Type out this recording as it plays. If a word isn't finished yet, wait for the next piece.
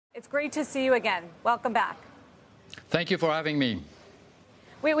It's great to see you again. Welcome back. Thank you for having me.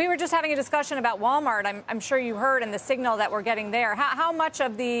 We were just having a discussion about Walmart. I'm sure you heard, and the signal that we're getting there. How much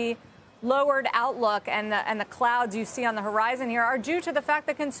of the lowered outlook and the clouds you see on the horizon here are due to the fact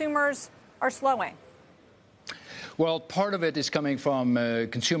that consumers are slowing? Well, part of it is coming from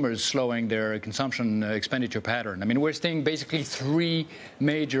consumers slowing their consumption expenditure pattern. I mean, we're seeing basically three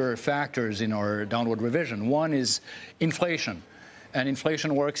major factors in our downward revision. One is inflation. And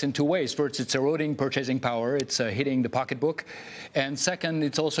inflation works in two ways. First, it's eroding purchasing power. It's hitting the pocketbook. And second,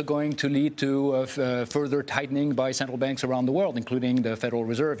 it's also going to lead to further tightening by central banks around the world, including the Federal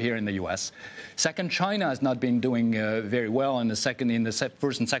Reserve here in the U.S. Second, China has not been doing very well in the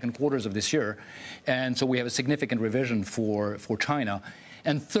first and second quarters of this year. And so we have a significant revision for China.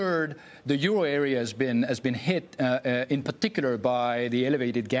 And third, the euro area has been hit in particular by the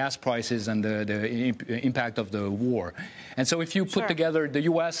elevated gas prices and the impact of the war. And so if you put together the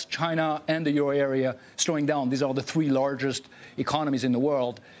U.S., China, and the euro area slowing down, these are the three largest economies in the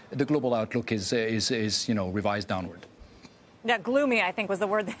world, the global outlook is revised downward. Yeah, gloomy, I think, was the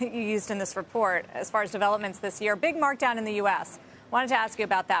word that you used in this report as far as developments this year. Big markdown in the U.S. Wanted to ask you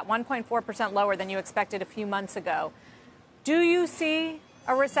about that, 1.4% lower than you expected a few months ago. Do you see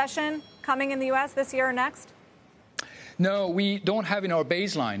a recession coming in the U.S. this year or next? No, we don't have in our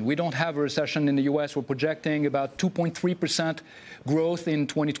baseline. We don't have a recession in the U.S. We're projecting about 2.3% growth in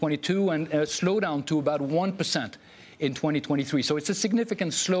 2022 and a slowdown to about 1% in 2023. So it's a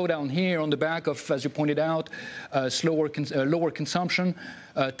significant slowdown here on the back of, as you pointed out, lower consumption,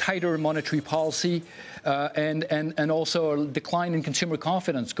 tighter monetary policy, and also a decline in consumer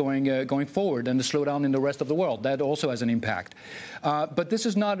confidence going forward, and the slowdown in the rest of the world. That also has an impact. But this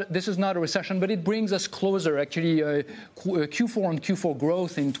is not a recession, but it brings us closer. Actually, Q4 on Q4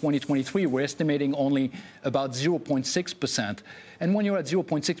 growth in 2023, we're estimating only about 0.6%. And when you're at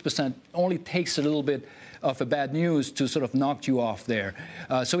 0.6%, it only takes a little bit of a bad news to sort of knock you off there.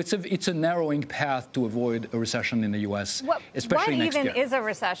 So it's a narrowing path to avoid a recession in the U.S., especially next year. What even is a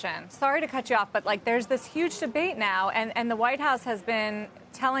recession? Sorry to cut you off, but there's this huge debate now, and the White House has been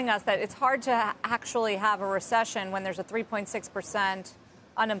telling us that it's hard to actually have a recession when there's a 3.6%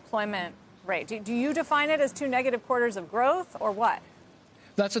 unemployment rate. Do you define it as 2 negative quarters of growth, or what?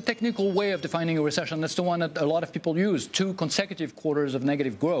 That's a technical way of defining a recession. That's the one that a lot of people use, 2 consecutive quarters of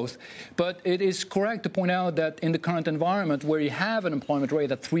negative growth. But it is correct to point out that in the current environment, where you have an employment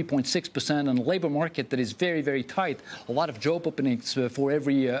rate at 3.6% and a labor market that is very, very tight, a lot of job openings for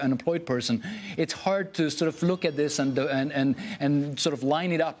every unemployed person, it's hard to sort of look at this and sort of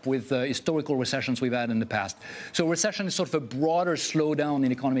line it up with historical recessions we've had in the past. So recession is sort of a broader slowdown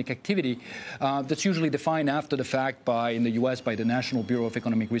in economic activity that's usually defined after the fact in the U.S. by the National Bureau of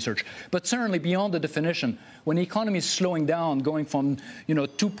Economic Research. But certainly beyond the definition, when the economy is slowing down, going from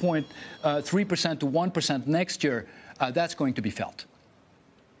 2.3% to 1% next year, that's going to be felt.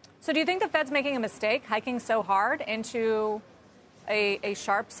 So do you think the Fed's making a mistake hiking so hard into a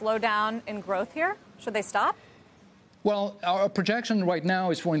sharp slowdown in growth here? Should they stop? Well, our projection right now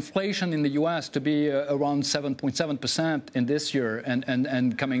is for inflation in the U.S. to be around 7.7% in this year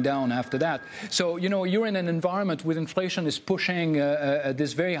and coming down after that. So, you're in an environment with inflation is pushing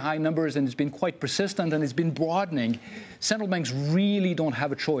these very high numbers, and it's been quite persistent, and it's been broadening. Central banks really don't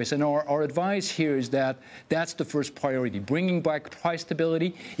have a choice. And our advice here is that that's the first priority. Bringing back price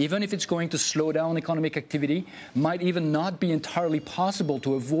stability, even if it's going to slow down economic activity, might even not be entirely possible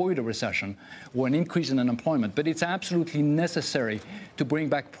to avoid a recession or an increase in unemployment. But it's absolutely necessary to bring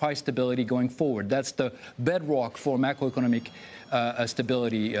back price stability going forward. That's the bedrock for macroeconomic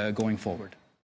stability going forward.